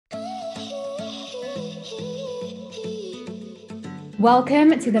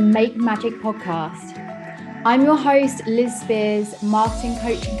Welcome to the Make Magic podcast. I'm your host, Liz Spears, marketing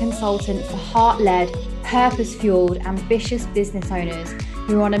coach and consultant for heart-led, purpose-fueled, ambitious business owners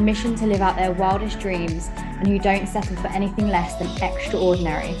who are on a mission to live out their wildest dreams and who don't settle for anything less than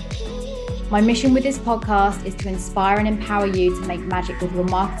extraordinary. My mission with this podcast is to inspire and empower you to make magic with your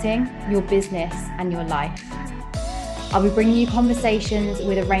marketing, your business, and your life. I'll be bringing you conversations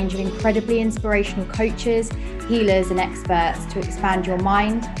with a range of incredibly inspirational coaches, healers, and experts to expand your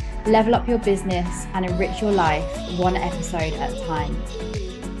mind, level up your business, and enrich your life one episode at a time.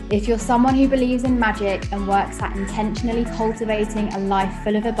 If you're someone who believes in magic and works at intentionally cultivating a life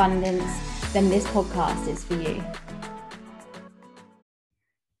full of abundance, then this podcast is for you.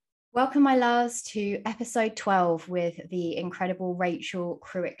 Welcome, my loves, to episode 12 with the incredible Rachel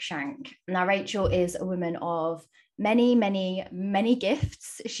Cruickshank. Now, Rachel is a woman of many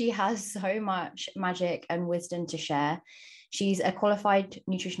gifts. She has so much magic and wisdom to share. She's a qualified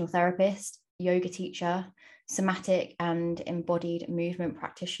nutritional therapist, yoga teacher, somatic and embodied movement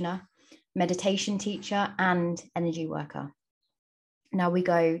practitioner, meditation teacher, and energy worker. Now, we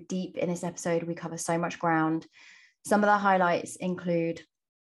go deep in this episode. We cover so much ground. Some of the highlights include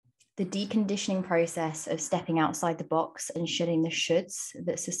the deconditioning process of stepping outside the box and shedding the shoulds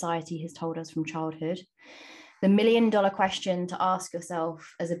that society has told us from childhood. The $1 million question to ask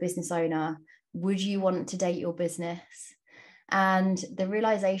yourself as a business owner: would you want to date your business? And the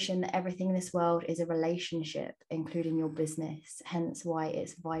realization that everything in this world is a relationship, including your business, hence why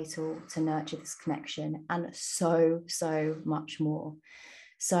it's vital to nurture this connection, and so much more.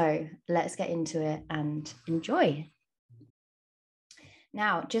 So let's get into it and enjoy.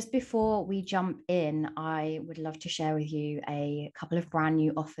 Now, just before we jump in, I would love to share with you a couple of brand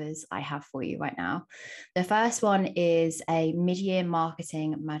new offers I have for you right now. The first one is a mid-year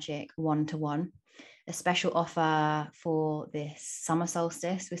marketing magic one-to-one, a special offer for this summer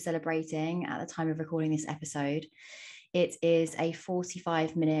solstice we're celebrating at the time of recording this episode. It is a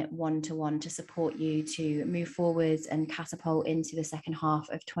 45-minute one-to-one to support you to move forwards and catapult into the second half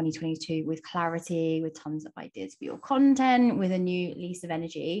of 2022 with clarity, with tons of ideas for your content, with a new lease of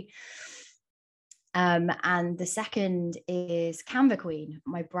energy. And the second is Canva Queen,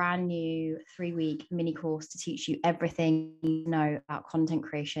 my brand new 3-week mini course to teach you everything you know about content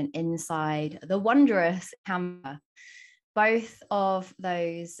creation inside the wondrous Canva. Both of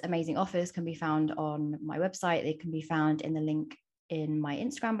those amazing offers can be found on my website. They can be found in the link in my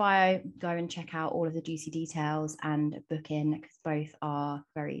Instagram bio. Go and check out all of the juicy details and book in, because both are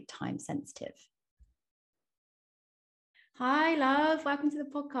very time sensitive. Hi, love. Welcome to the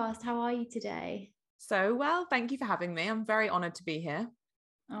podcast. How are you today? So well, thank you for having me. I'm very honored to be here.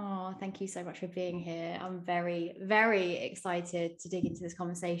 Oh, thank you so much for being here. I'm very excited to dig into this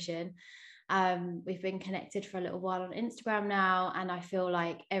conversation. We've been connected for a little while on Instagram now, and I feel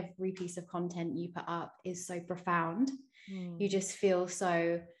like every piece of content you put up is so profound. You just feel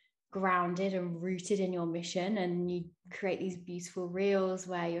so grounded and rooted in your mission, and you create these beautiful reels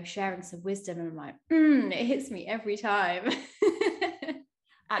where you're sharing some wisdom, and I'm like, it hits me every time.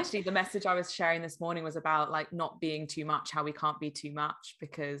 Actually, the message I was sharing this morning was about like not being too much, how we can't be too much,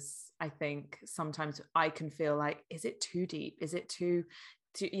 because I think sometimes I can feel like, is it too deep? Is it too,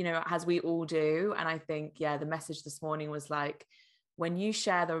 as we all do. And I think, the message this morning was like, when you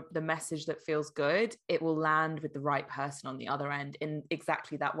share the message that feels good, it will land with the right person on the other end in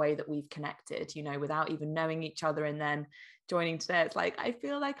exactly that way that we've connected, without even knowing each other. And then joining today, it's like, I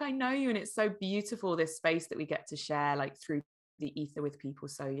feel like I know you. And it's so beautiful, this space that we get to share like through the ether with people.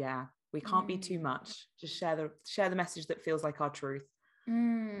 So we can't be too much. Just share the message that feels like our truth.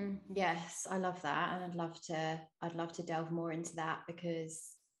 Yes, I love that, and I'd love to delve more into that,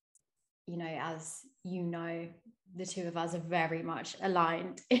 because as you know, the two of us are very much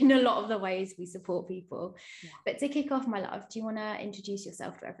aligned in a lot of the ways we support people. But to kick off, my love, do you want to introduce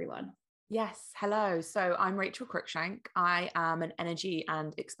yourself to everyone? Yes, hello. So I'm Rachel Cruickshank. I am an energy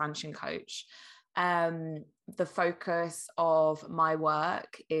and expansion coach. The focus of my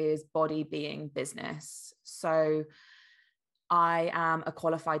work is body, being, business. So I am a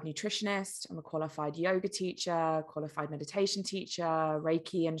qualified nutritionist. I'm a qualified yoga teacher, qualified meditation teacher,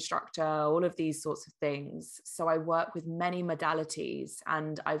 Reiki instructor, all of these sorts of things. So I work with many modalities,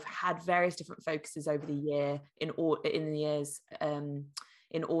 and I've had various different focuses over the year in all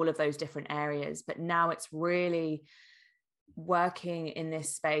of those different areas. But now it's really working in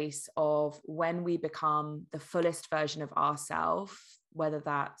this space of when we become the fullest version of ourselves, whether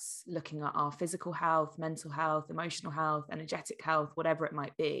that's looking at our physical health, mental health, emotional health, energetic health, whatever it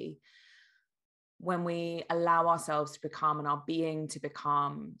might be, when we allow ourselves to become and our being to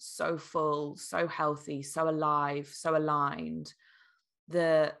become so full, so healthy, so alive, so aligned,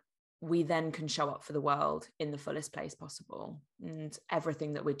 we then can show up for the world in the fullest place possible, and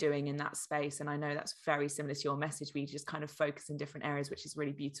everything that we're doing in that space. And I know that's very similar to your message. We just kind of focus in different areas, which is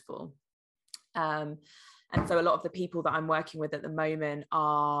really beautiful. And so a lot of the people that I'm working with at the moment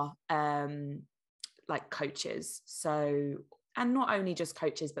are like coaches. So, and not only just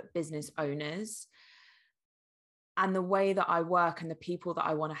coaches, but business owners. And the way that I work and the people that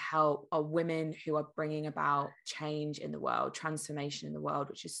I want to help are women who are bringing about change in the world, transformation in the world,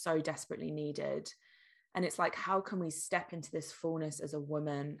 which is so desperately needed. And it's like, how can we step into this fullness as a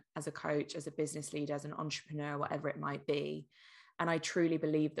woman, as a coach, as a business leader, as an entrepreneur, whatever it might be? And I truly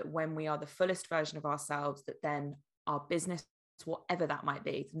believe that when we are the fullest version of ourselves, that then our business, whatever that might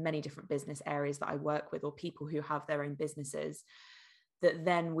be, many different business areas that I work with, or people who have their own businesses, that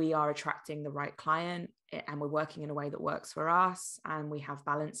then we are attracting the right client, and we're working in a way that works for us, and we have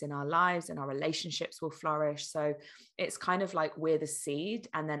balance in our lives, and our relationships will flourish. So it's kind of like we're the seed,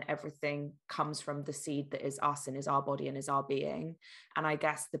 and then everything comes from the seed that is us and is our body and is our being. And I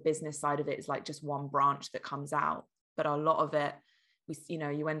guess the business side of it is like just one branch that comes out, but a lot of it,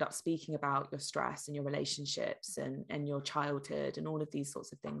 you end up speaking about your stress and your relationships and your childhood and all of these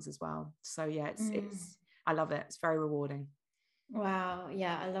sorts of things as well. So yeah, it's I love it. It's very rewarding. Wow.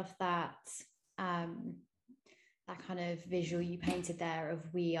 Yeah, I love that. That kind of visual you painted there of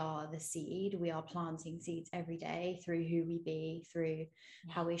we are the seed. We are planting seeds every day through who we be, through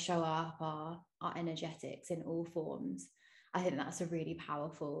how we show up, our energetics in all forms. I think that's a really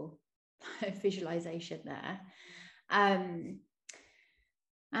powerful visualization there.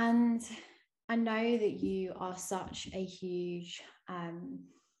 And I know that you are such a huge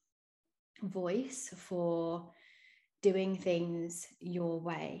voice for doing things your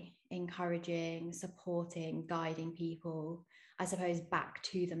way, encouraging, supporting, guiding people, I suppose, back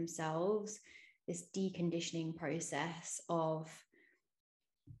to themselves. This deconditioning process of,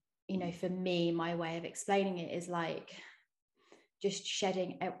 for me, my way of explaining it is like just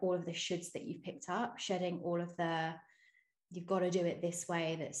shedding all of the shoulds that you've picked up, shedding all of the you've got to do it this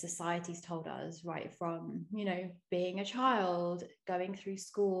way that society's told us, right from, being a child, going through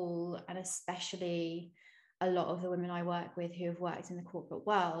school, and especially a lot of the women I work with who have worked in the corporate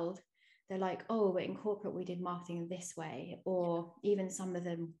world, they're like, oh, but in corporate we did marketing this way. Or even some of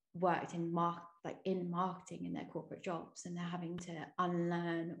them worked in marketing in their corporate jobs, and they're having to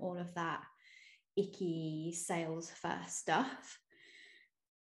unlearn all of that icky sales first stuff.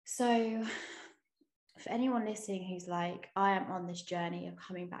 So for anyone listening who's like, I am on this journey of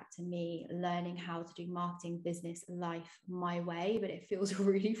coming back to me, learning how to do marketing, business, life my way, but it feels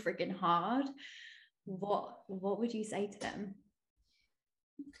really freaking hard, what would you say to them?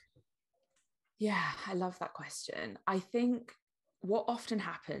 Yeah, I love that question. I think what often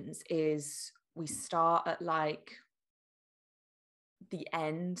happens is we start at like the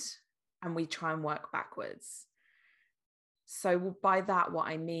end and we try and work backwards. So by that, what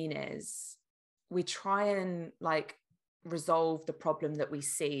I mean is we try and like resolve the problem that we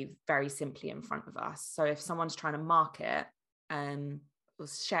see very simply in front of us. So if someone's trying to market or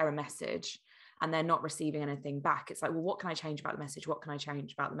share a message and they're not receiving anything back, it's like, well, what can I change about the message? What can I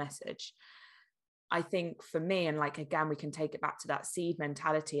change about the message? I think for me, and like, again, we can take it back to that seed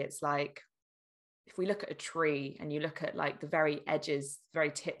mentality. It's like, if we look at a tree and you look at like the very edges,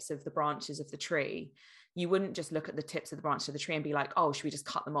 very tips of the branches of the tree, you wouldn't just look at the tips of the branch of the tree and be like, oh, should we just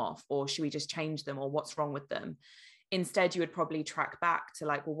cut them off? Or should we just change them? Or what's wrong with them? Instead, you would probably track back to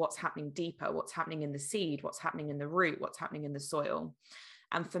like, well, what's happening deeper? What's happening in the seed? What's happening in the root? What's happening in the soil?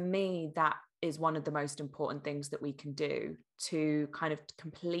 And for me, that is one of the most important things that we can do to kind of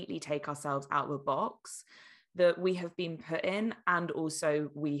completely take ourselves out of the box that we have been put in, and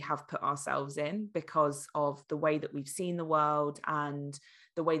also we have put ourselves in because of the way that we've seen the world and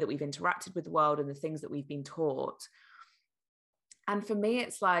the way that we've interacted with the world and the things that we've been taught. And for me,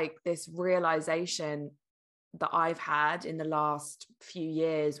 it's like this realization that I've had in the last few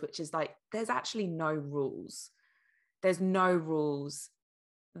years, which is like, there's actually no rules. There's no rules.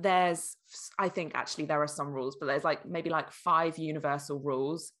 I think actually there are some rules, but there's like maybe like 5 universal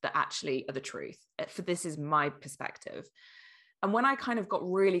rules that actually are the truth. For this is my perspective. And when I kind of got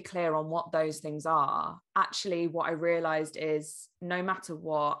really clear on what those things are, actually what I realized is no matter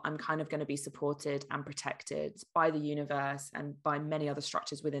what, I'm kind of going to be supported and protected by the universe and by many other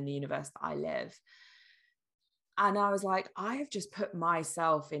structures within the universe that I live. And I was like, I have just put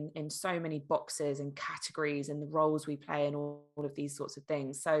myself in so many boxes and categories and the roles we play and all of these sorts of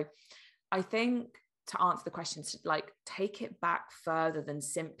things. So I think to answer the question, to like take it back further than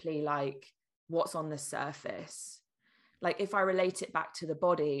simply like what's on the surface. Like if I relate it back to the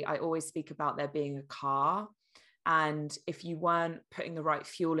body, I always speak about there being a car. And if you weren't putting the right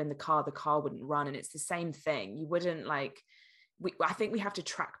fuel in the car wouldn't run. And it's the same thing. You wouldn't I think we have to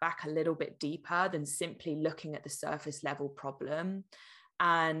track back a little bit deeper than simply looking at the surface level problem.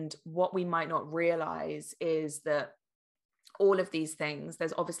 And what we might not realize is that all of these things,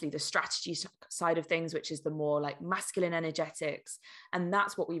 there's obviously the strategy side of things, which is the more like masculine energetics. And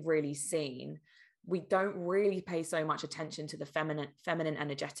that's what we've really seen. We don't really pay so much attention to the feminine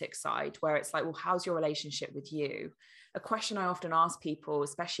energetic side, where it's like, well, how's your relationship with you? A question I often ask people,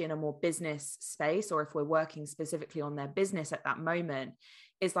 especially in a more business space, or if we're working specifically on their business at that moment,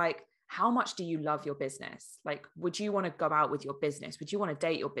 is like, how much do you love your business? Like, would you want to go out with your business? Would you want to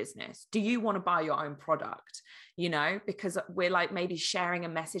date your business? Do you want to buy your own product? You know, because we're like maybe sharing a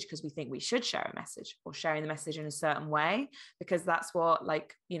message because we think we should share a message, or sharing the message in a certain way, because that's what,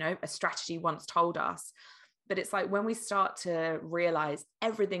 like, you know, a strategy once told us. But it's like when we start to realize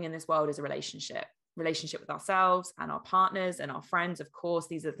everything in this world is a relationship with ourselves and our partners and our friends. Of course,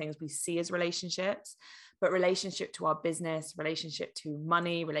 these are the things we see as relationships, but relationship to our business, relationship to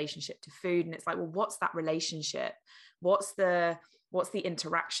money, relationship to food. And it's like, well, what's that relationship? What's the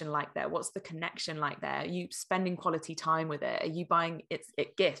interaction like there? What's the connection like there? Are you spending quality time with it? Are you buying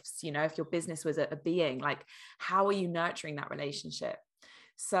it gifts? You know, if your business was a being, like, how are you nurturing that relationship?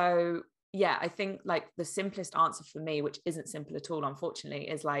 So yeah, I think like the simplest answer for me, which isn't simple at all, unfortunately,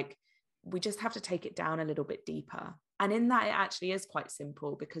 is like, we just have to take it down a little bit deeper. And in that, it actually is quite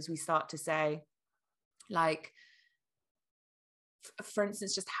simple, because we start to say, like, for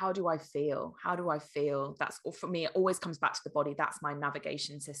instance, just how do I feel? That's all for me. It always comes back to the body. That's my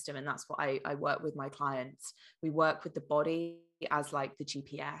navigation system. And that's what I work with my clients. We work with the body as like the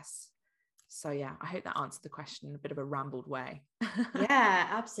GPS. So yeah, I hope that answered the question in a bit of a rambled way. Yeah,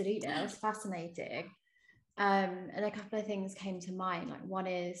 absolutely. That was fascinating. And a couple of things came to mind. Like, one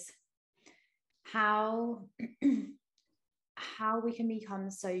is how we can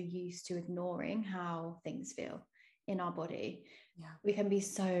become so used to ignoring how things feel in our body. Yeah. We can be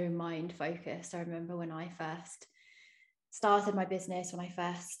so mind focused. I remember when I first started my business,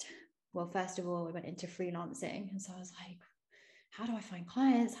 first of all, I went into freelancing. And so I was like, how do I find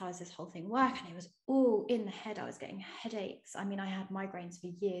clients? How does this whole thing work? And it was all in the head. I was getting headaches. I mean, I had migraines for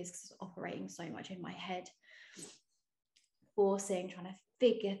years because I was operating so much in my head, trying to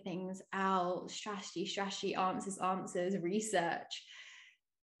figure things out, strategy, answers, research.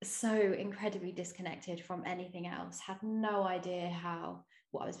 So incredibly disconnected from anything else. Had no idea how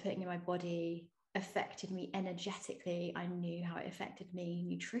what I was putting in my body affected me energetically. I knew how it affected me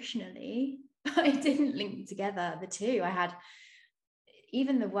nutritionally, but I didn't link together the two. I had,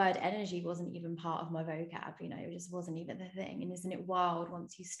 even the word energy wasn't even part of my vocab, you know, it just wasn't even the thing. And isn't it wild,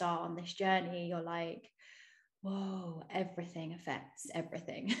 once you start on this journey, you're like, whoa, everything affects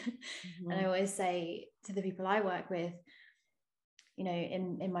everything. Mm-hmm. And I always say to the people I work with, you know,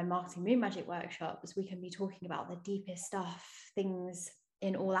 in my marketing moon magic workshops, we can be talking about the deepest stuff. Things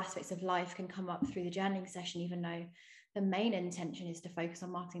in all aspects of life can come up through the journaling session, even though the main intention is to focus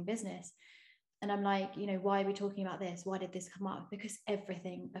on marketing business. And I'm like, you know, why are we talking about this? Why did this come up? Because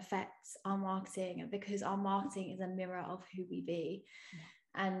everything affects our marketing, and because our marketing is a mirror of who we be.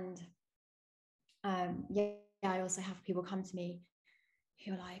 Yeah. And I also have people come to me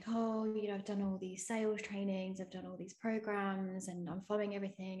who are like, oh, you know, I've done all these sales trainings, I've done all these programs, and I'm following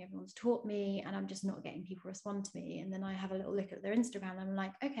everything everyone's taught me, and I'm just not getting people respond to me. And then I have a little look at their Instagram, and I'm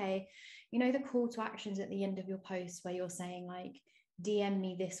like, okay, you know, the call to actions at the end of your post where you're saying like, DM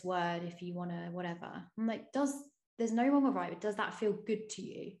me this word if you want to, whatever. I'm like, there's no wrong or right, but does that feel good to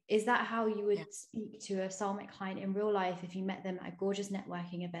you? Is that how you would speak to a soulmate client in real life if you met them at a gorgeous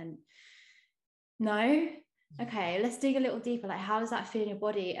networking event? No? Okay, let's dig a little deeper. Like, how does that feel in your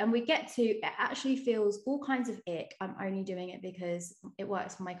body? And we get to, it actually feels all kinds of ick. I'm only doing it because it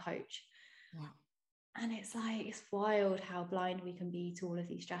works for my coach. Yeah. And it's like, it's wild how blind we can be to all of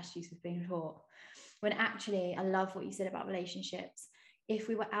these strategies we've been taught. When actually, I love what you said about relationships. If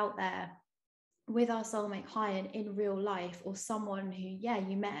we were out there with our soulmate client in real life, or someone who,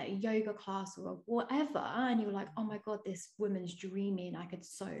 you met at a yoga class or whatever, and you were like, oh my God, this woman's dreaming, I could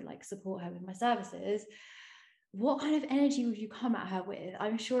so like support her with my services. What kind of energy would you come at her with?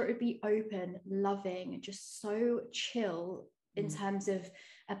 I'm sure it would be open, loving, just so chill in terms of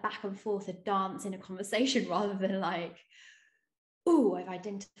a back and forth, a dance in a conversation, rather than like, oh, I've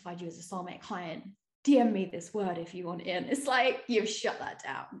identified you as a soulmate client. DM me this word if you want in. It's like, you've shut that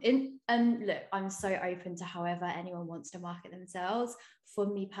down. And look, I'm so open to however anyone wants to market themselves. For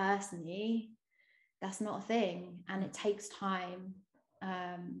me personally, that's not a thing. And it takes time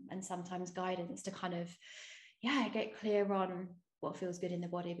and sometimes guidance to kind of, get clear on what feels good in the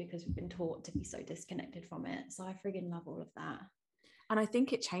body, because we've been taught to be so disconnected from it. So I friggin' love all of that. And I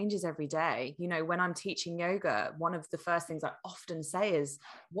think it changes every day. You know, when I'm teaching yoga, one of the first things I often say is,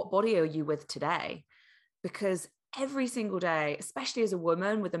 what body are you with today? Because every single day, especially as a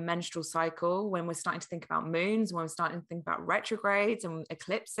woman with a menstrual cycle, when we're starting to think about moons, when we're starting to think about retrogrades and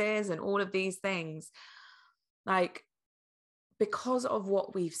eclipses and all of these things, like, because of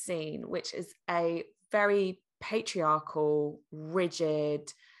what we've seen, which is a very patriarchal,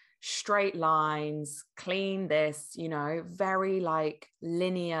 rigid, straight lines, clean this, you know, very like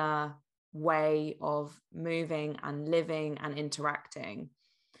linear way of moving and living and interacting.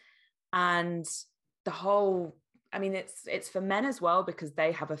 And the whole, I mean, it's for men as well, because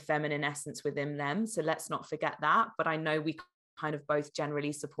they have a feminine essence within them. So let's not forget that. But I know we kind of both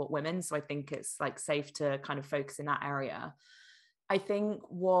generally support women. So I think it's like safe to kind of focus in that area. I think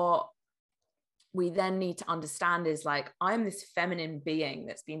what we then need to understand is like, I'm this feminine being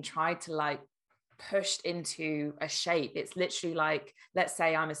that's been tried to like pushed into a shape. It's literally like, let's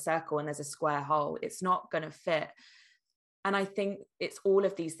say I'm a circle and there's a square hole. It's not going to fit. And I think it's all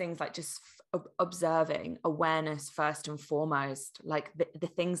of these things, like just observing, awareness first and foremost, like the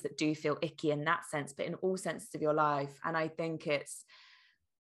things that do feel icky in that sense, but in all senses of your life. And I think it's,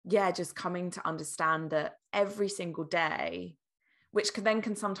 yeah, just coming to understand that every single day, which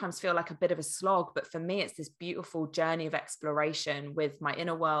can sometimes feel like a bit of a slog, but for me, it's this beautiful journey of exploration with my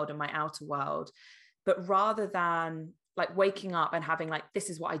inner world and my outer world. But rather than like waking up and having like, this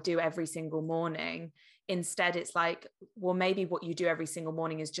is what I do every single morning, instead it's like, well, maybe what you do every single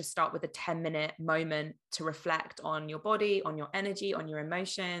morning is just start with a 10-minute moment to reflect on your body, on your energy, on your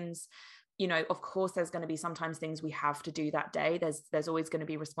emotions. You know, of course, there's going to be sometimes things we have to do that day. There's always going to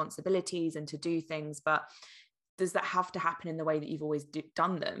be responsibilities and to do things, but does that have to happen in the way that you've always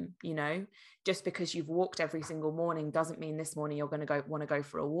done them? You know, just because you've walked every single morning doesn't mean this morning you're going to want to go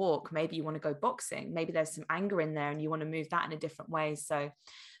for a walk. Maybe you want to go boxing. Maybe there's some anger in there and you want to move that in a different way. So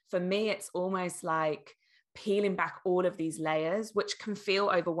for me, it's almost like peeling back all of these layers, which can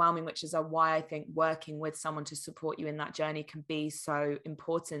feel overwhelming, which is why I think working with someone to support you in that journey can be so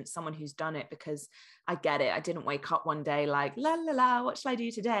important. Someone who's done it, because I get it. I didn't wake up one day like, la, la, la, what should I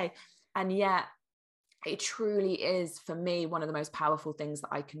do today? And yet it truly is, for me, one of the most powerful things that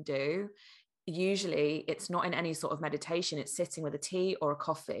I can do. Usually it's not in any sort of meditation. It's sitting with a tea or a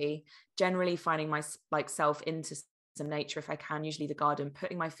coffee, generally finding my like self into some nature if I can, usually the garden,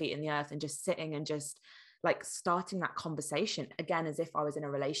 putting my feet in the earth and just sitting and just like starting that conversation again, as if I was in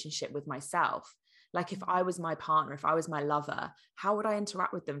a relationship with myself. Like if I was my partner, if I was my lover, how would I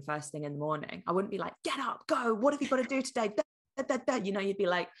interact with them first thing in the morning? I wouldn't be like, get up, go. What have you got to do today? You know, you'd be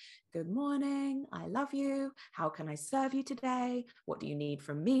like, good morning, I love you, how can I serve you today, what do you need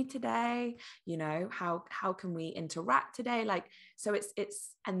from me today, you know, how can we interact today? Like, so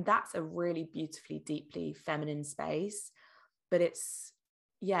it's and that's a really beautifully deeply feminine space. But it's,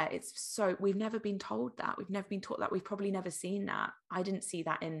 yeah, it's so, we've never been told that, we've never been taught that, we've probably never seen that. I didn't see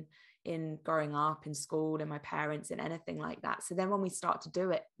that in growing up in school and my parents and anything like that. So then when we start to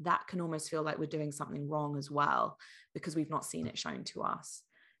do it, that can almost feel like we're doing something wrong as well, because we've not seen it shown to us.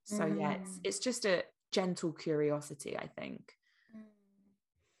 So yeah, it's just a gentle curiosity, I think.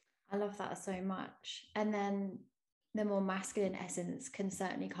 I love that so much. And then the more masculine essence can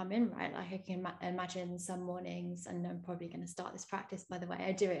certainly come in, right? Like I can imagine some mornings, and I'm probably going to start this practice, by the way,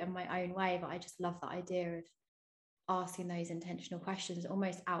 I do it in my own way, but I just love the idea of asking those intentional questions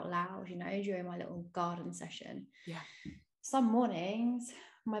almost out loud, you know, during my little garden session. Yeah. Some mornings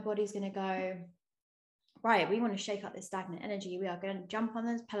my body's going to go, right, we want to shake up this stagnant energy. We are going to jump on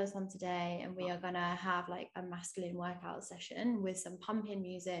this Peloton today, and we are going to have like a masculine workout session with some pumping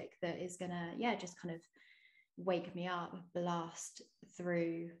music that is going to, yeah, just kind of wake me up, blast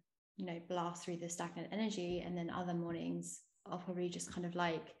through the stagnant energy. And then other mornings I'll probably just kind of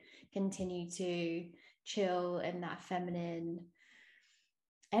like continue to chill in that feminine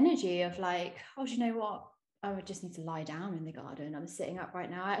energy of like, oh, do you know what? I would just need to lie down in the garden. I'm sitting up right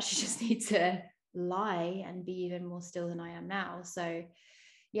now. I actually just need to lie and be even more still than I am now. So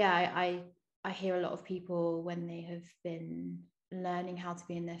yeah, I hear a lot of people when they have been learning how to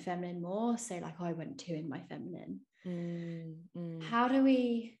be in their feminine more say like, oh, I went too in my feminine. How do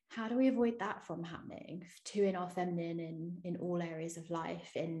we avoid that from happening, too in our feminine in all areas of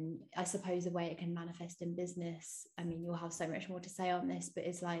life? In, I suppose, the way it can manifest in business, I mean, you'll have so much more to say on this, but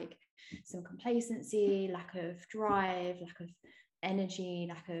it's like some complacency, lack of drive, lack of energy,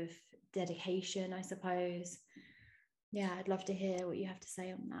 lack of dedication, I suppose. Yeah, I'd love to hear what you have to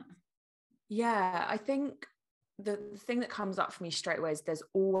say on that. Yeah, I think the thing that comes up for me straight away is there's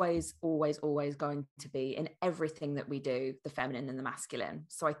always going to be, in everything that we do, the feminine and the masculine.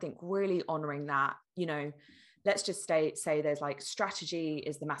 So I think really honoring that, you know, let's just say there's like strategy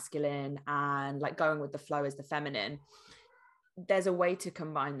is the masculine and like going with the flow is the feminine. There's a way to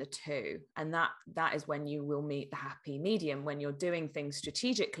combine the two, and that is when you will meet the happy medium, when you're doing things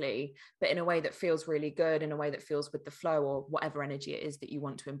strategically but in a way that feels really good, in a way that feels with the flow, or whatever energy it is that you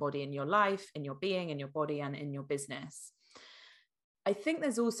want to embody in your life, in your being, in your body, and in your business. I think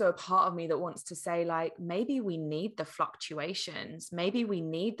there's also a part of me that wants to say, like, maybe we need the fluctuations, maybe we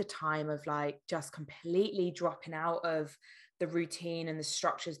need the time of like just completely dropping out of the routine and the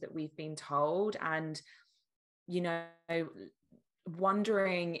structures that we've been told, and you know,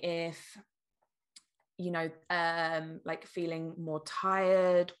 wondering if, you know, like feeling more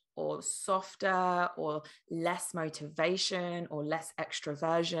tired or softer or less motivation or less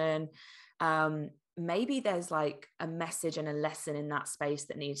extroversion. Maybe there's like a message and a lesson in that space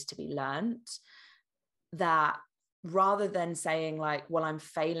that needs to be learned, that rather than saying like, well, I'm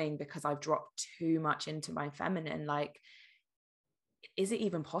failing because I've dropped too much into my feminine, like, is it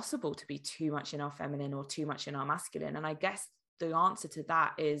even possible to be too much in our feminine or too much in our masculine? And I guess the answer to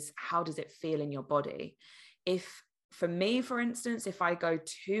that is, how does it feel in your body? If, for me, for instance, if I go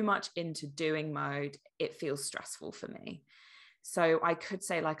too much into doing mode, it feels stressful for me. So I could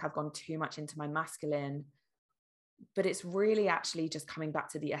say like I've gone too much into my masculine, but it's really actually just coming back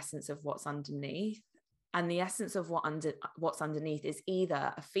to the essence of what's underneath. And the essence of what's underneath is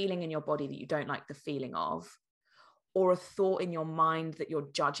either a feeling in your body that you don't like the feeling of, or a thought in your mind that you're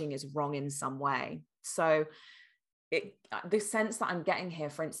judging is wrong in some way. So the sense that I'm getting here,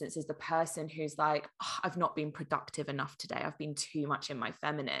 for instance, is the person who's like, oh, I've not been productive enough today, I've been too much in my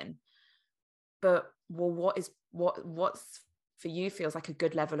feminine. But well, what's for you feels like a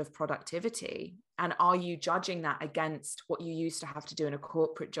good level of productivity? And are you judging that against what you used to have to do in a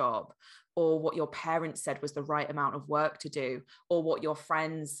corporate job, or what your parents said was the right amount of work to do, or what your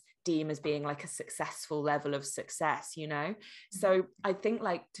friends deem as being like a successful level of success, you know? So I think,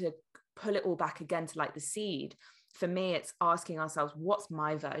 like, to pull it all back again to like the seed, for me, it's asking ourselves, what's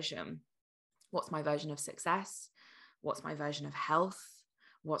my version? What's my version of success? What's my version of health?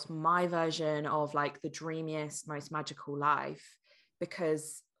 What's my version of like the dreamiest, most magical life?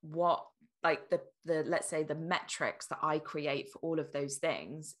 Because what, like the let's say the metrics that I create for all of those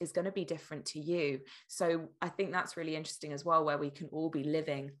things is going to be different to you. So I think that's really interesting as well, where we can all be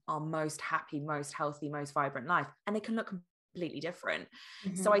living our most happy, most healthy, most vibrant life, and it can look completely different.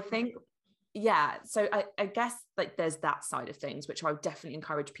 Mm-hmm. So I think, yeah, so I guess like there's that side of things, which I would definitely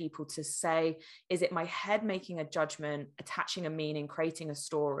encourage people to say, is it my head making a judgment, attaching a meaning, creating a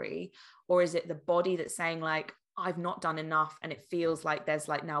story, or is it the body that's saying like, I've not done enough and it feels like there's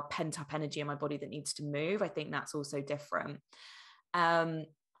like now pent up energy in my body that needs to move? I think that's also different.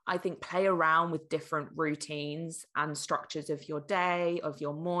 I think play around with different routines and structures of your day, of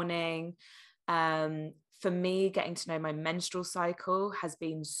your morning. For me, getting to know my menstrual cycle has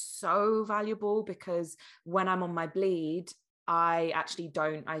been so valuable, because when I'm on my bleed, I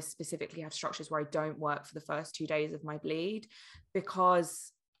specifically have structures where I don't work for the first 2 days of my bleed,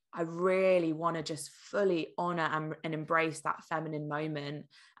 because I really want to just fully honor and embrace that feminine moment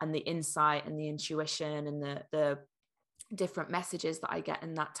and the insight and the intuition and the different messages that I get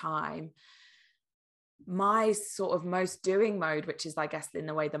in that time. My sort of most doing mode, which is, I guess, in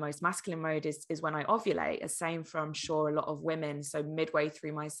a way the most masculine mode, is when I ovulate, the same for, I'm sure, a lot of women. So midway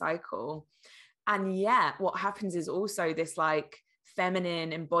through my cycle. And yeah, what happens is also this like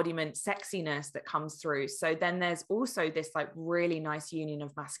feminine embodiment sexiness that comes through. So then there's also this like really nice union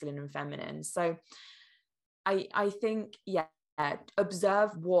of masculine and feminine. So I think, yeah,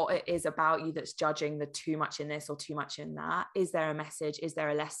 observe what it is about you that's judging the too much in this or too much in that. Is there a message? Is there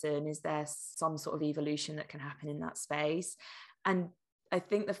a lesson? Is there some sort of evolution that can happen in that space? And I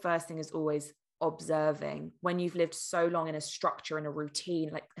think the first thing is always observing. When you've lived so long in a structure and a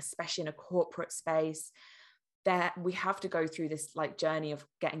routine, like especially in a corporate space, that we have to go through this like journey of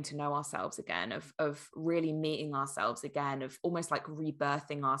getting to know ourselves again, of really meeting ourselves again, of almost like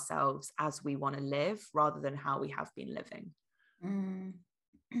rebirthing ourselves as we want to live rather than how we have been living.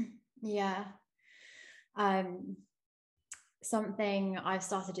 Yeah. Something I've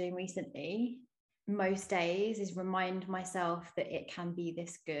started doing recently, most days, is remind myself that it can be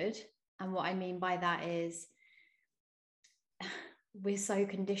this good. And what I mean by that is we're so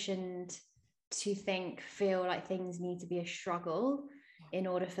conditioned to feel like things need to be a struggle in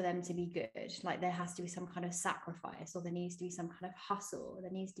order for them to be good. Like there has to be some kind of sacrifice, or there needs to be some kind of hustle, or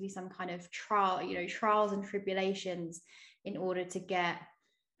there needs to be some kind of trials and tribulations in order to get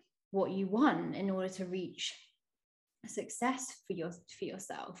what you want, in order to reach success for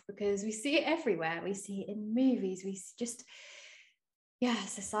yourself, because we see it everywhere. We see it in movies. We just, yeah,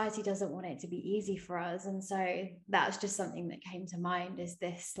 society doesn't want it to be easy for us. And so that's just something that came to mind, is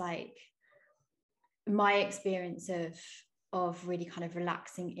this, like, my experience of really kind of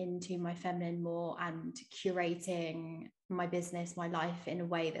relaxing into my feminine more and curating my business, my life in a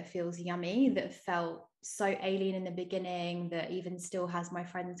way that feels yummy, that felt so alien in the beginning, that even still has my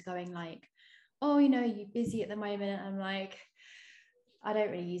friends going like, oh, you know, you're busy at the moment. And I'm like, I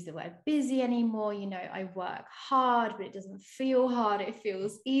don't really use the word busy anymore. You know, I work hard, but it doesn't feel hard. It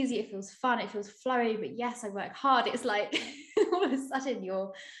feels easy. It feels fun. It feels flowy. But yes, I work hard. It's like all of a sudden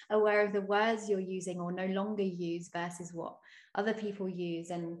you're aware of the words you're using or no longer use versus what other people use.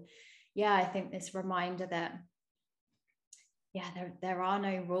 And yeah, I think this reminder that, yeah, there are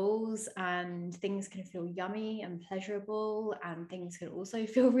no rules, and things can feel yummy and pleasurable, and things can also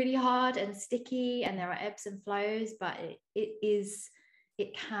feel really hard and sticky, and there are ebbs and flows, but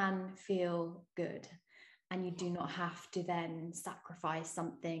it can feel good, and you do not have to then sacrifice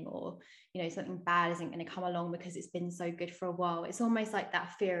something, or, you know, something bad isn't going to come along because it's been so good for a while. It's almost like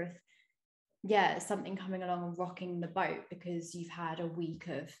that fear of, yeah, something coming along and rocking the boat because you've had a week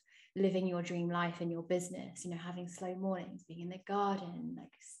of living your dream life in your business, you know, having slow mornings, being in the garden, like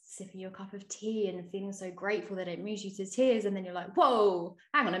sipping your cup of tea and feeling so grateful that it moves you to tears. And then you're like, whoa,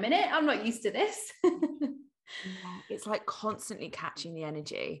 hang on a minute, I'm not used to this. Yeah, it's like constantly catching the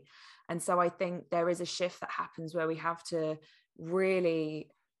energy. And so I think there is a shift that happens where we have to really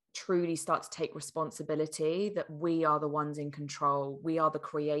truly start to take responsibility that we are the ones in control. We are the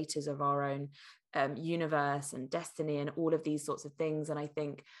creators of our own universe and destiny and all of these sorts of things. And I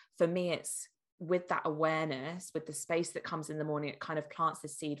think for me, it's with that awareness, with the space that comes in the morning, it kind of plants the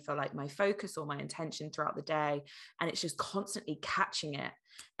seed for like my focus or my intention throughout the day. And it's just constantly catching it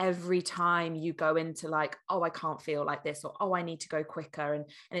every time you go into like, oh, I can't feel like this, or, oh, I need to go quicker. And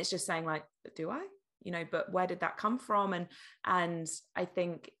it's just saying like, do I? You know, but where did that come from? And I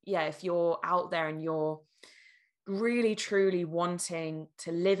think, yeah, if you're out there and you're really truly wanting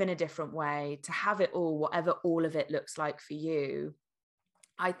to live in a different way, to have it all, whatever all of it looks like for you,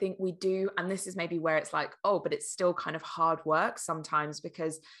 I think we do. And this is maybe where it's like, oh, but it's still kind of hard work sometimes,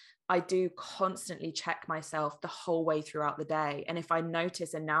 because I do constantly check myself the whole way throughout the day. And if I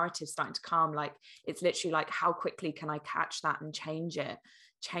notice a narrative starting to come, like, it's literally like, how quickly can I catch that and change it,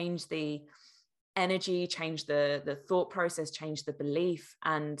 change the energy, change the thought process, change the belief.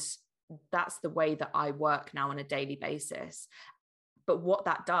 And that's the way that I work now on a daily basis. But what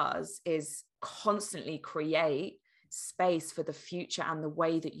that does is constantly create space for the future and the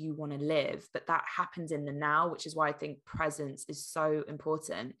way that you want to live. But that happens in the now, which is why I think presence is so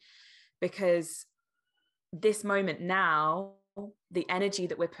important, because this moment now, the energy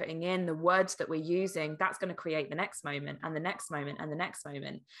that we're putting in, the words that we're using, that's going to create the next moment and the next moment and the next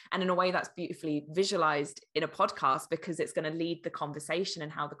moment. And in a way that's beautifully visualized in a podcast, because it's going to lead the conversation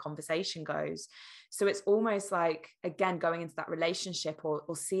and how the conversation goes. So it's almost like, again, going into that relationship or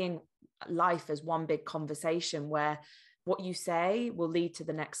seeing life as one big conversation where what you say will lead to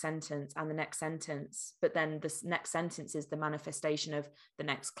the next sentence and the next sentence. But then this next sentence is the manifestation of the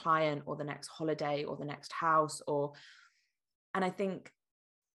next client or the next holiday or the next house. And I think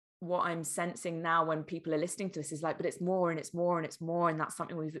what I'm sensing now when people are listening to this is like, but it's more and it's more and it's more. And that's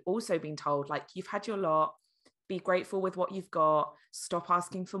something we've also been told, like, you've had your lot, be grateful with what you've got, stop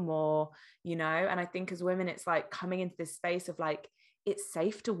asking for more, you know? And I think as women, it's like coming into this space of like, it's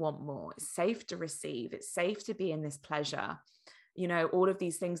safe to want more. It's safe to receive. It's safe to be in this pleasure. You know, all of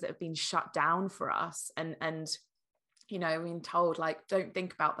these things that have been shut down for us, and you know, being told like, don't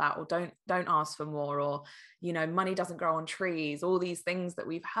think about that, or don't ask for more, or, you know, money doesn't grow on trees, all these things that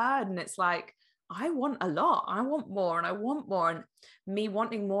we've heard. And it's like, I want a lot. I want more and I want more. And me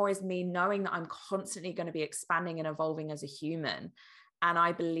wanting more is me knowing that I'm constantly going to be expanding and evolving as a human. And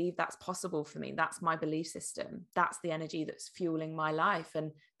I believe that's possible for me. That's my belief system. That's the energy that's fueling my life.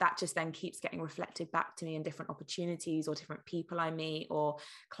 And that just then keeps getting reflected back to me in different opportunities or different people I meet or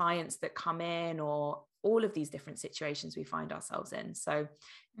clients that come in, or all of these different situations we find ourselves in. So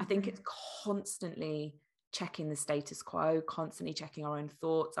I think it's constantly checking the status quo, constantly checking our own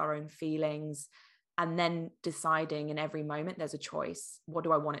thoughts, our own feelings, and then deciding in every moment there's a choice. What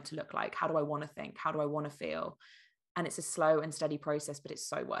do I want it to look like? How do I want to think? How do I want to feel? And it's a slow and steady process, but it's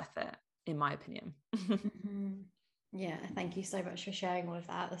so worth it, in my opinion. Yeah, thank you so much for sharing all of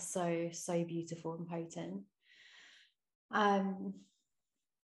that. That's so beautiful and potent.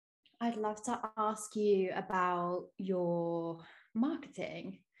 I'd love to ask you about your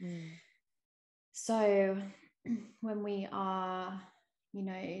marketing. So when we are, you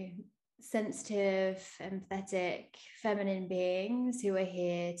know, sensitive, empathetic, feminine beings who are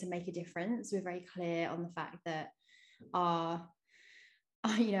here to make a difference. We're very clear on the fact that our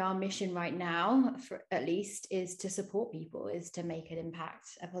our mission right now, for at least, is to support people, is to make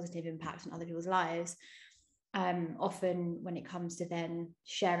a positive impact on other people's lives. Often when it comes to then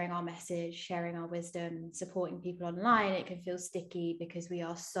sharing our message, sharing our wisdom, supporting people online, it can feel sticky because we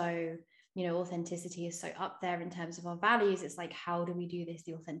are so, authenticity is so up there in terms of our values. It's like, how do we do this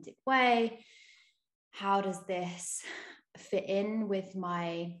the authentic way? How does this fit in with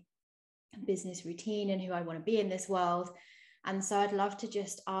my business routine and who I want to be in this world? And so I'd love to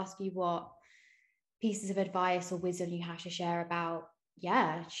just ask you what pieces of advice or wisdom you have to share about,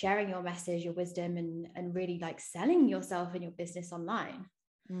 sharing your message, your wisdom, and really like selling yourself and your business online.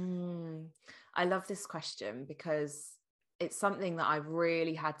 I love this question because it's something that I've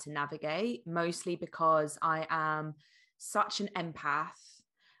really had to navigate, mostly because I am such an empath.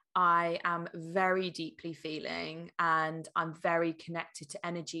 I am very deeply feeling, and I'm very connected to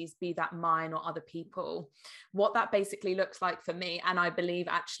energies, be that mine or other people. What that basically looks like for me, and I believe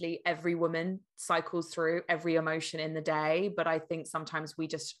actually every woman cycles through every emotion in the day, but I think sometimes we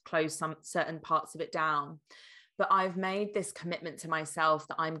just close some certain parts of it down. But I've made this commitment to myself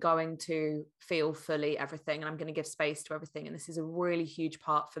that I'm going to feel fully everything, and I'm going to give space to everything. And this is a really huge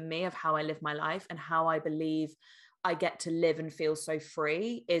part for me of how I live my life and how I believe I get to live and feel so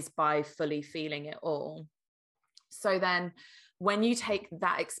free, is by fully feeling it all. So then when you take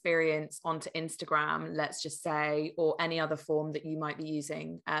that experience onto Instagram, let's just say, or any other form that you might be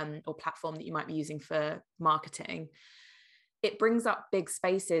using, or platform that you might be using for marketing, it brings up big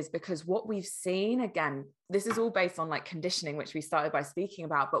spaces, because what we've seen, again, this is all based on like conditioning, which we started by speaking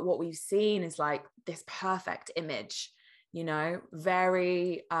about, but what we've seen is like this perfect image,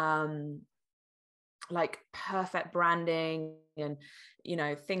 very, like perfect branding and,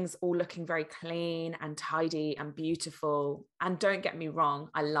 things all looking very clean and tidy and beautiful. And don't get me wrong,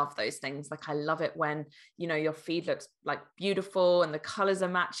 I love those things. Like, I love it when, your feed looks like beautiful and the colors are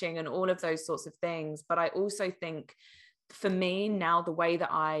matching and all of those sorts of things. But I also think, for me now, the way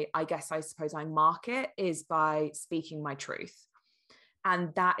that I suppose I market is by speaking my truth.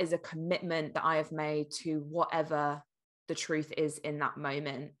 And that is a commitment that I have made to whatever the truth is in that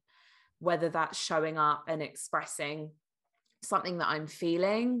moment, whether that's showing up and expressing something that I'm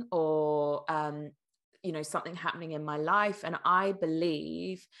feeling, or, something happening in my life. And I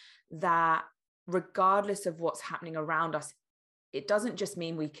believe that regardless of what's happening around us, it doesn't just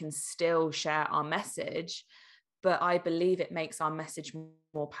mean we can still share our message, but I believe it makes our message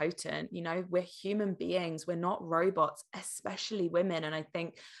more potent. We're human beings. We're not robots, especially women. And I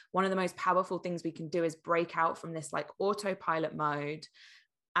think one of the most powerful things we can do is break out from this like autopilot mode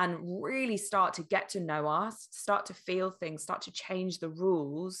and really start to get to know us, start to feel things, start to change the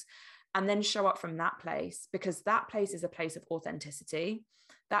rules, and then show up from that place, because that place is a place of authenticity.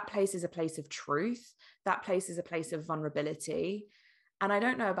 That place is a place of truth. That place is a place of vulnerability. And I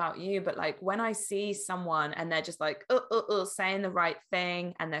don't know about you, but like when I see someone and they're just like, saying the right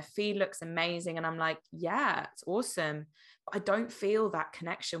thing and their feed looks amazing, and I'm like, yeah, it's awesome, but I don't feel that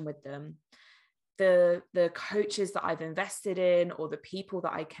connection with them. The coaches that I've invested in, or the people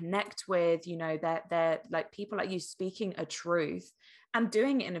that I connect with, they're like people like you, speaking a truth and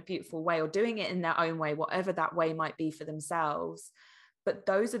doing it in a beautiful way, or doing it in their own way, whatever that way might be for themselves. But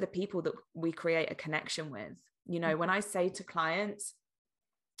those are the people that we create a connection with. When I say to clients,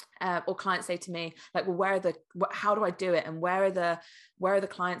 or clients say to me, like, well, how do I do it? And where are the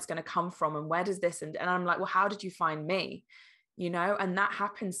clients going to come from? And where does this? And I'm like, well, how did you find me? And that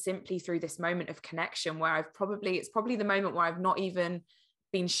happens simply through this moment of connection, where it's probably the moment where I've not even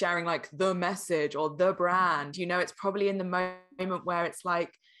been sharing like the message or the brand, it's probably in the moment where it's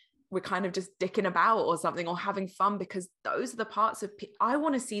like, we're kind of just dicking about or something, or having fun, because those are the parts of I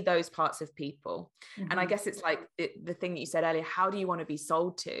want to see those parts of people. Mm-hmm. And I guess it's like the thing that you said earlier, how do you want to be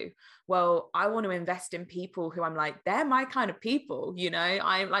sold to? Well, I want to invest in people who I'm like, they're my kind of people,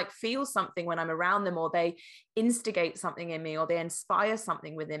 I like feel something when I'm around them, or they instigate something in me, or they inspire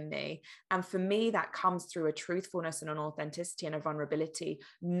something within me. And for me, that comes through a truthfulness and an authenticity and a vulnerability,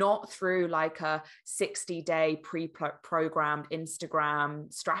 not through like a 60-day pre-programmed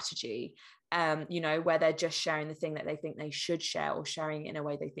Instagram strategy, where they're just sharing the thing that they think they should share, or sharing it in a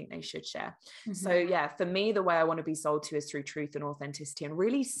way they think they should share. Mm-hmm. So yeah, for me, the way I want to be sold to is through truth and authenticity, and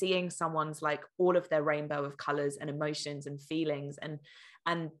really seeing someone's like all of their rainbow of colors and emotions and feelings.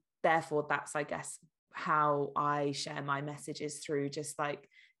 And therefore that's, I guess, how I share my messages, through just like,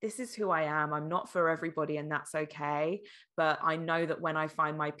 this is who I am. I'm not for everybody, and that's okay. But I know that when I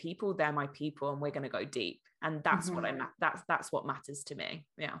find my people, they're my people, and we're going to go deep. And that's mm-hmm. that's what matters to me.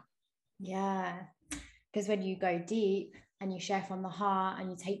 Yeah. Yeah, because when you go deep and you share from the heart and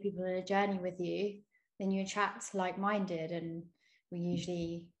you take people on a journey with you, then you attract like-minded, and we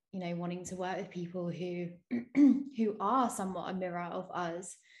usually, wanting to work with people who who are somewhat a mirror of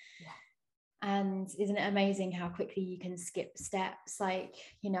us. Yeah. And isn't it amazing how quickly you can skip steps? Like,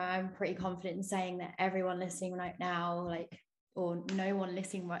 I'm pretty confident in saying that everyone listening right now, like, or no one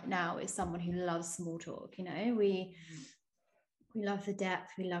listening right now, is someone who loves small talk. We love the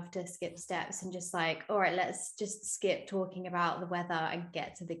depth, we love to skip steps and just like, all right, let's just skip talking about the weather and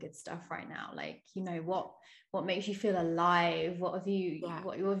get to the good stuff right now. Like, what makes you feel alive? What have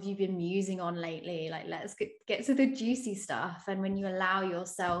you been musing on lately? Like, let's get to the juicy stuff. And when you allow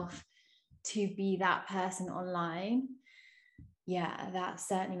yourself to be that person online, yeah, that's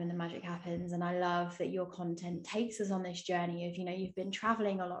certainly when the magic happens. And I love that your content takes us on this journey of, you've been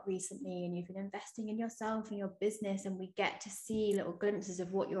traveling a lot recently and you've been investing in yourself and your business, and we get to see little glimpses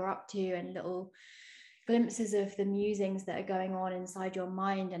of what you're up to and little glimpses of the musings that are going on inside your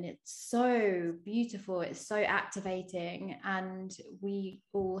mind. And it's so beautiful, it's so activating, and we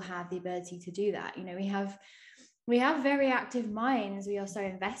all have the ability to do that. We have very active minds. We are so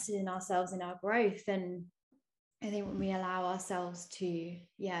invested in ourselves, in our growth. And I think when we allow ourselves to,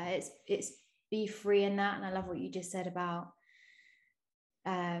 it's be free in that. And I love what you just said about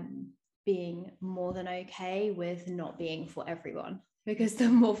being more than okay with not being for everyone, because the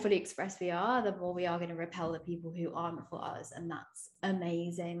more fully expressed we are, the more we are going to repel the people who aren't for us. And that's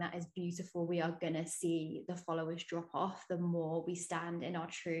amazing. That is beautiful. We are going to see the followers drop off the more we stand in our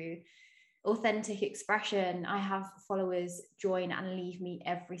true authentic expression. I have followers join and leave me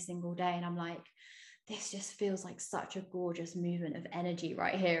every single day, and I'm like, this just feels like such a gorgeous movement of energy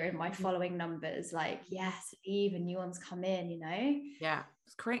right here in my following numbers. Like, yes, leave and new ones come in, Yeah,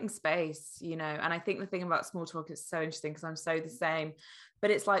 it's creating space, and I think the thing about small talk is so interesting, because I'm so the same. But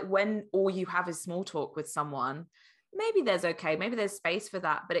it's like, when all you have is small talk with someone, maybe there's space for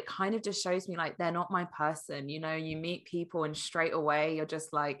that, but it kind of just shows me like they're not my person. You meet people and straight away you're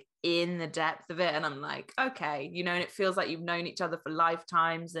just like in the depth of it, and I'm like, okay, and it feels like you've known each other for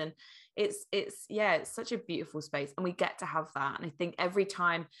lifetimes. And it's such a beautiful space, and we get to have that. And I think every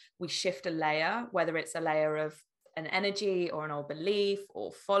time we shift a layer, whether it's a layer of an energy or an old belief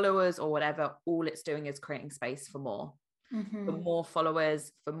or followers or whatever, all it's doing is creating space for more. For more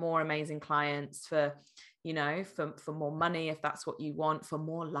followers, for more amazing clients, for more money, if that's what you want, for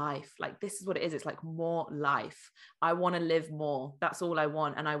more life. Like, this is what it is. It's like more life. I want to live more. That's all I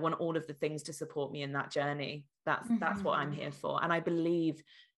want. And I want all of the things to support me in that journey. That's what I'm here for. And I believe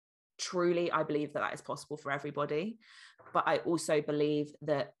that is possible for everybody. But I also believe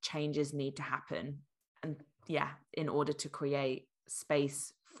that changes need to happen. And in order to create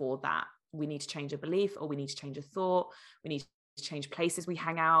space for that, we need to change a belief, or we need to change a thought. We need to change places we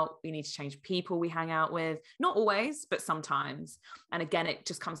hang out. We need to change people we hang out with. Not always, but sometimes. And again, it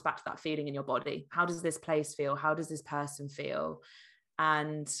just comes back to that feeling in your body. How does this place feel? How does this person feel?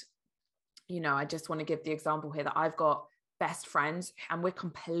 And, I just want to give the example here that I've got best friends and we're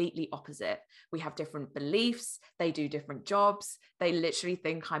completely opposite. We have different beliefs. They do different jobs. They literally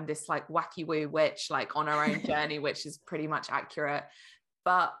think I'm this like wacky woo witch, like on our own journey, which is pretty much accurate.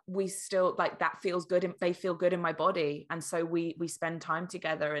 But we still, like, that feels good, and they feel good in my body. And so we spend time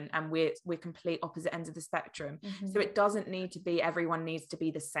together, and we're complete opposite ends of the spectrum. So it doesn't need to be, everyone needs to be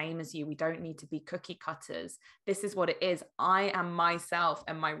the same as you. We don't need to be cookie cutters. This is what it is. I am myself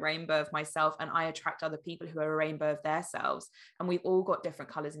and my rainbow of myself, and I attract other people who are a rainbow of their selves. And we've all got different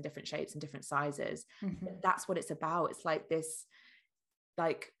colors and different shapes and different sizes. That's what it's about. It's like this,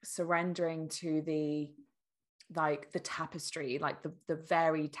 like, surrendering to the tapestry, like the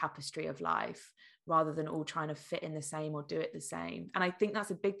varied tapestry of life, rather than all trying to fit in the same or do it the same. And I think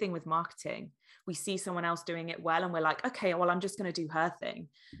that's a big thing with marketing. We see someone else doing it well, and we're like, okay, well, I'm just going to do her thing.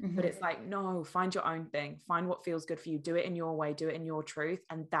 But it's like, no, find your own thing, find what feels good for you, do it in your way, do it in your truth,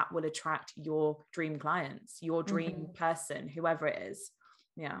 and that will attract your dream clients, your dream person, whoever it is.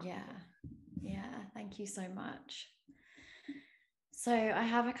 Yeah. Thank you so much. So I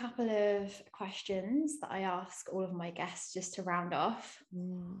have a couple of questions that I ask all of my guests just to round off.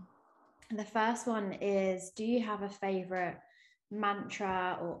 And the first one is, do you have a favorite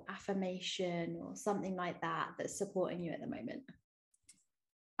mantra or affirmation or something like that that's supporting you at the moment?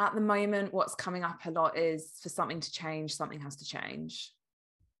 At the moment, what's coming up a lot is, for something to change, something has to change.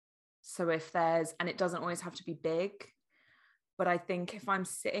 So and it doesn't always have to be big, but I think if I'm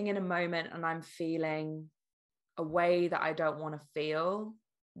sitting in a moment and I'm feeling a way that I don't want to feel,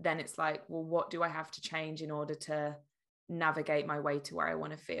 then it's like, well, what do I have to change in order to navigate my way to where I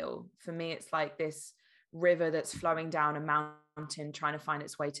want to feel? For me, it's like this river that's flowing down a mountain trying to find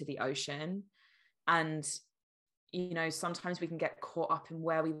its way to the ocean. And you know, sometimes we can get caught up in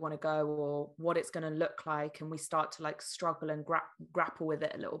where we want to go or what it's going to look like, and we start to like struggle and grapple with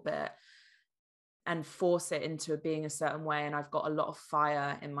it a little bit and force it into being a certain way. And I've got a lot of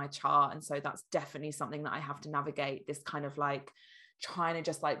fire in my chart, and so that's definitely something that I have to navigate, this kind of like trying to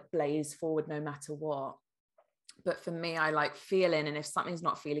just like blaze forward no matter what. But for me, I like feeling, and if something's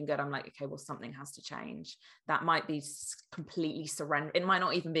not feeling good, I'm like, okay, well, something has to change. That might be completely surrender. It might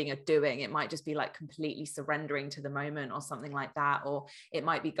not even be a doing. It might just be like completely surrendering to the moment or something like that. Or it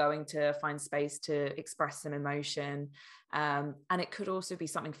might be going to find space to express some emotion. And it could also be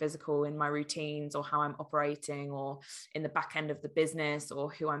something physical in my routines or how I'm operating or in the back end of the business or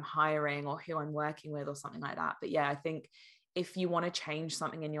who I'm hiring or who I'm working with or something like that. But yeah, I think if you want to change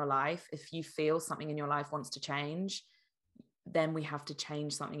something in your life, if you feel something in your life wants to change, then we have to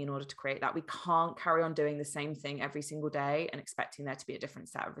change something in order to create that. We can't carry on doing the same thing every single day and expecting there to be a different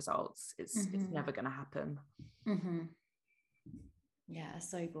set of results. It's never going to happen. Yeah,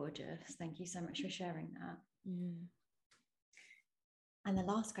 so gorgeous. Thank you so much for sharing that. Yeah. And the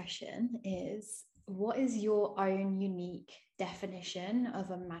last question is, what is your own unique definition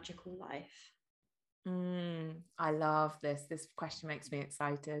of a magical life? I love this. This question makes me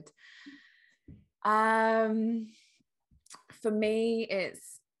excited. For me,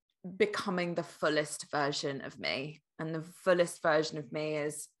 it's becoming the fullest version of me. And the fullest version of me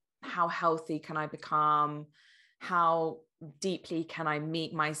is, how healthy can I become? How deeply can I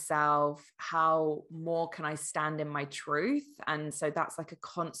meet myself? How more can I stand in my truth? And so that's like a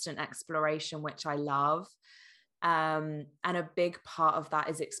constant exploration, which I love. And a big part of that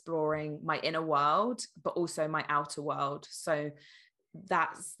is exploring my inner world, but also my outer world. So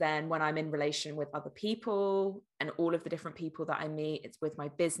that's then when I'm in relation with other people and all of the different people that I meet. It's with my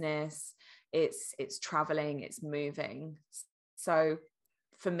business, it's traveling, it's moving. So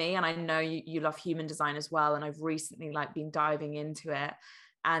for me, and I know you love human design as well, and I've recently like been diving into it.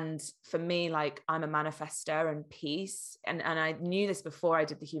 And for me, like, I'm a manifester, and peace. And I knew this before I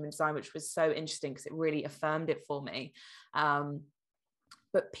did the human design, which was so interesting because it really affirmed it for me.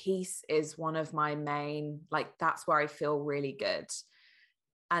 But peace is one of my main, like, that's where I feel really good.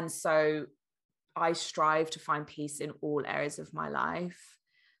 And so I strive to find peace in all areas of my life.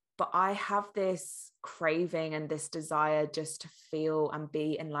 But I have this craving and this desire just to feel and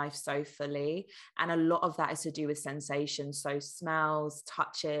be in life so fully. And a lot of that is to do with sensations. So smells,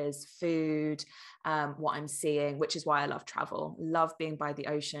 touches, food, what I'm seeing, which is why I love travel, love being by the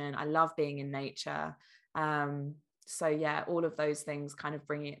ocean. I love being in nature. So yeah, all of those things kind of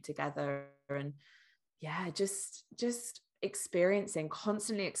bringing it together. And yeah, just experiencing,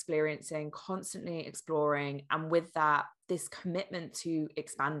 constantly exploring. And with that, this commitment to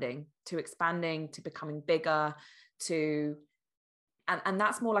expanding, to becoming bigger, and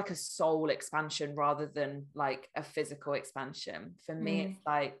that's more like a soul expansion rather than like a physical expansion. For me, it's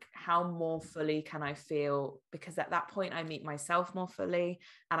like, how more fully can I feel? Because at that point, I meet myself more fully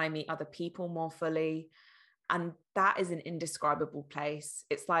and I meet other people more fully. And that is an indescribable place.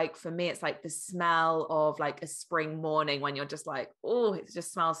 It's like, for me, it's like the smell of like a spring morning when you're just like, oh, it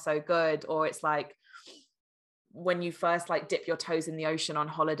just smells so good. Or it's like when you first like dip your toes in the ocean on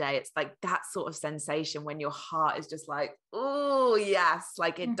holiday. It's like that sort of sensation when your heart is just like, oh yes,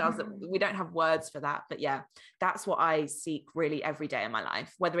 like it doesn't, we don't have words for that. But yeah, that's what I seek really every day in my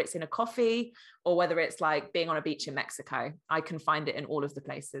life, whether it's in a coffee or whether it's like being on a beach in Mexico. I can find it in all of the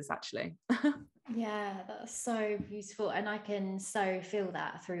places, actually. Yeah, that's so beautiful. And I can so feel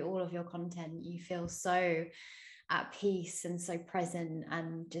that through all of your content. You feel so at peace and so present,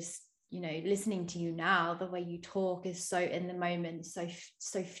 and just, you know, listening to you now, the way you talk is so in the moment, so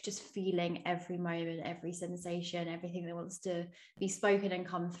just feeling every moment, every sensation, everything that wants to be spoken and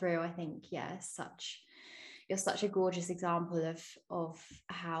come through. I think, yeah, you're such a gorgeous example of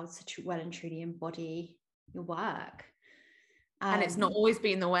how to well and truly embody your work. And it's not always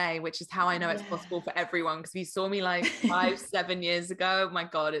been the way, which is how I know it's possible for everyone. Because you saw me like 5-7 years ago. My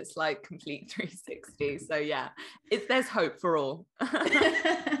God, it's like complete 360. So yeah, there's hope for all.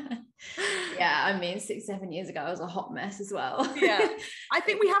 Yeah, I mean, 6-7 years ago, I was a hot mess as well. Yeah, I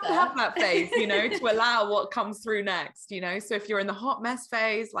think we have to have that phase, you know, to allow what comes through next, you know. So if you're in the hot mess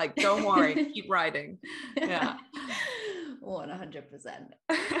phase, like, don't worry, keep riding. Yeah. 100%.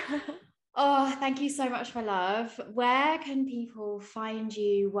 Oh, thank you so much, my love. Where can people find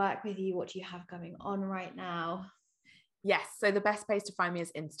you, work with you? What do you have going on right now? Yes, so the best place to find me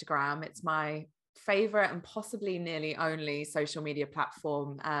is Instagram. It's my favorite and possibly nearly only social media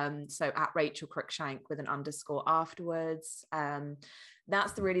platform. So at Rachel Cruickshank with an underscore afterwards.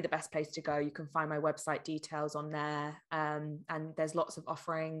 that's really the best place to go. You can find my website details on there, and there's lots of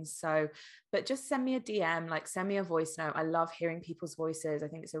offerings. So, but just send me a DM, like send me a voice note. I love hearing people's voices. I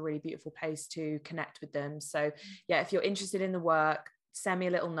think it's a really beautiful place to connect with them. So yeah, if you're interested in the work, send me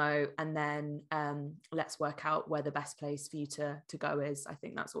a little note, and then let's work out where the best place for you to go is. I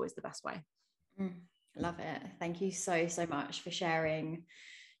think that's always the best way. Love it. Thank you so much for sharing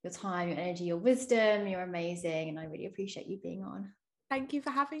your time, your energy, your wisdom. You're amazing, and I really appreciate you being on. Thank you for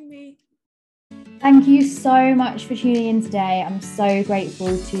having me. Thank you so much for tuning in today. I'm so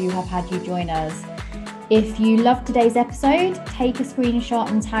grateful to have had you join us. If you loved today's episode, take a screenshot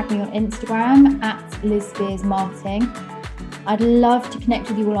and tag me on Instagram at LizSpearsMarketing. I'd love to connect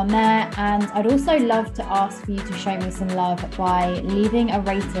with you all on there, and I'd also love to ask for you to show me some love by leaving a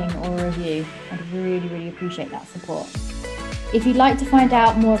rating or a review. I'd really appreciate that support. If you'd like to find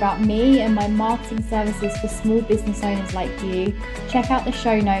out more about me and my marketing services for small business owners like you, check out the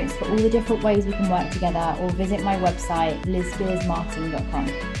show notes for all the different ways we can work together, or visit my website, lizspearsmarketing.com.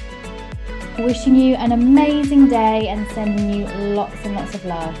 Wishing you an amazing day and sending you lots and lots of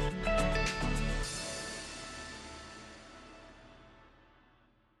love.